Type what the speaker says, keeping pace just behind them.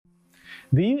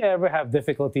Do you ever have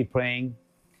difficulty praying?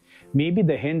 Maybe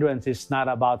the hindrance is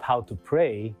not about how to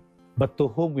pray, but to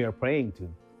whom we are praying to.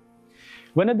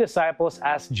 When the disciples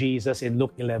asked Jesus in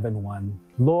Luke 11:1,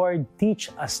 "Lord,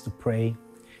 teach us to pray,"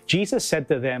 Jesus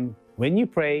said to them, "When you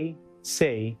pray,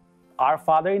 say, 'Our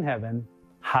Father in heaven,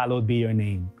 hallowed be your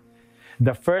name.'"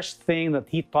 The first thing that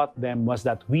he taught them was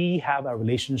that we have a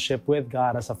relationship with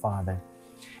God as a Father.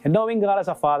 And knowing God as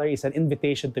a Father is an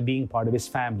invitation to being part of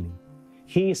His family.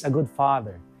 He is a good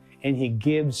Father, and He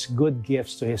gives good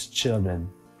gifts to His children.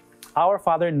 Our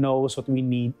Father knows what we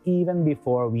need even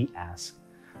before we ask.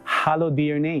 Hallowed be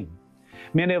your name.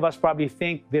 Many of us probably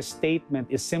think this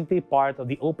statement is simply part of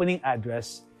the opening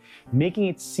address, making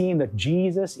it seem that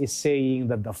Jesus is saying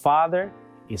that the Father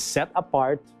is set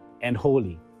apart and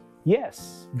holy.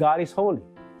 Yes, God is holy,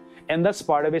 and that's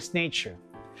part of His nature.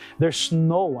 There's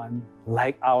no one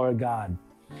like our God,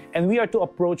 and we are to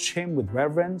approach Him with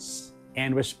reverence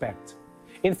and respect.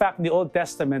 In fact, in the Old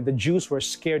Testament, the Jews were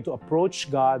scared to approach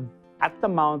God at the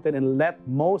mountain and let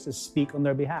Moses speak on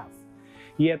their behalf.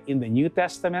 Yet in the New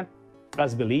Testament,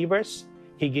 as believers,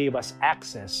 He gave us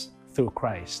access through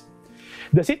Christ.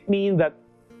 Does it mean that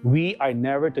we are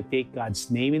never to take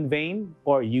God's name in vain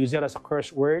or use it as a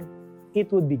curse word?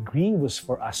 It would be grievous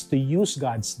for us to use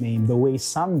God's name the way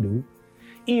some do,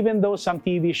 even though some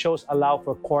TV shows allow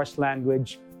for coarse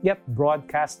language, yet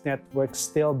broadcast networks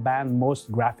still ban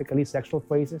most graphically sexual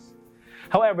phrases.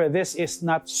 However, this is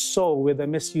not so with the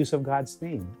misuse of God's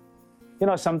name.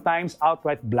 Sometimes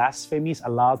outright blasphemy is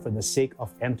allowed for the sake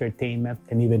of entertainment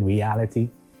and even reality.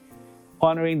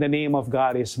 Honoring the name of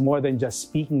God is more than just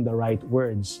speaking the right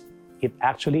words. It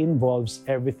actually involves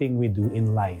everything we do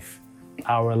in life.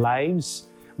 Our lives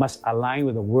must align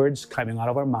with the words coming out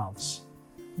of our mouths.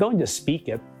 Don't just speak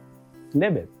it,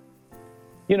 live it.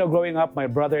 Growing up, my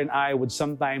brother and I would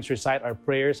sometimes recite our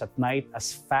prayers at night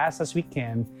as fast as we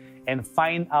can and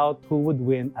find out who would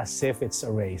win as if it's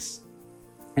a race.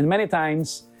 And many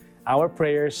times, our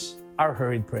prayers are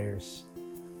hurried prayers.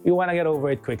 We want to get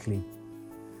over it quickly.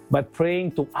 But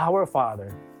praying to our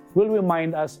Father will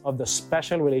remind us of the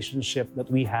special relationship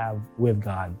that we have with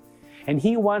God. And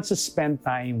He wants to spend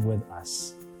time with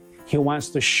us. He wants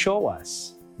to show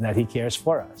us that He cares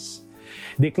for us.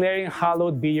 Declaring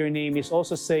hallowed be your name is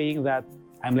also saying that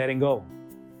I'm letting go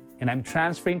and I'm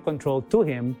transferring control to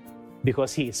Him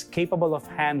because He is capable of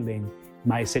handling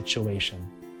my situation.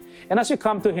 And as you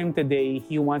come to Him today,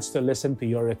 He wants to listen to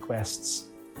your requests,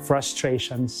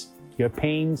 frustrations, your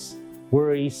pains,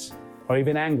 worries, or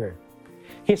even anger.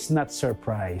 He's not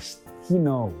surprised. He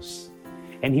knows,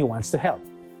 and He wants to help.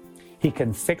 He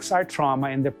can fix our trauma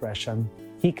and depression.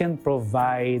 He can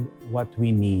provide what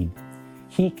we need.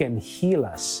 He can heal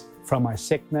us from our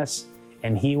sickness,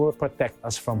 and He will protect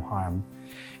us from harm.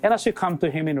 And as we come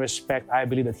to Him in respect, I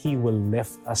believe that He will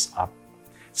lift us up.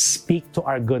 Speak to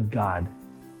our good God.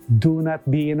 Do not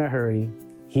be in a hurry.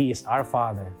 He is our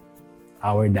Father,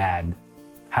 our Dad.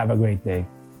 Have a great day.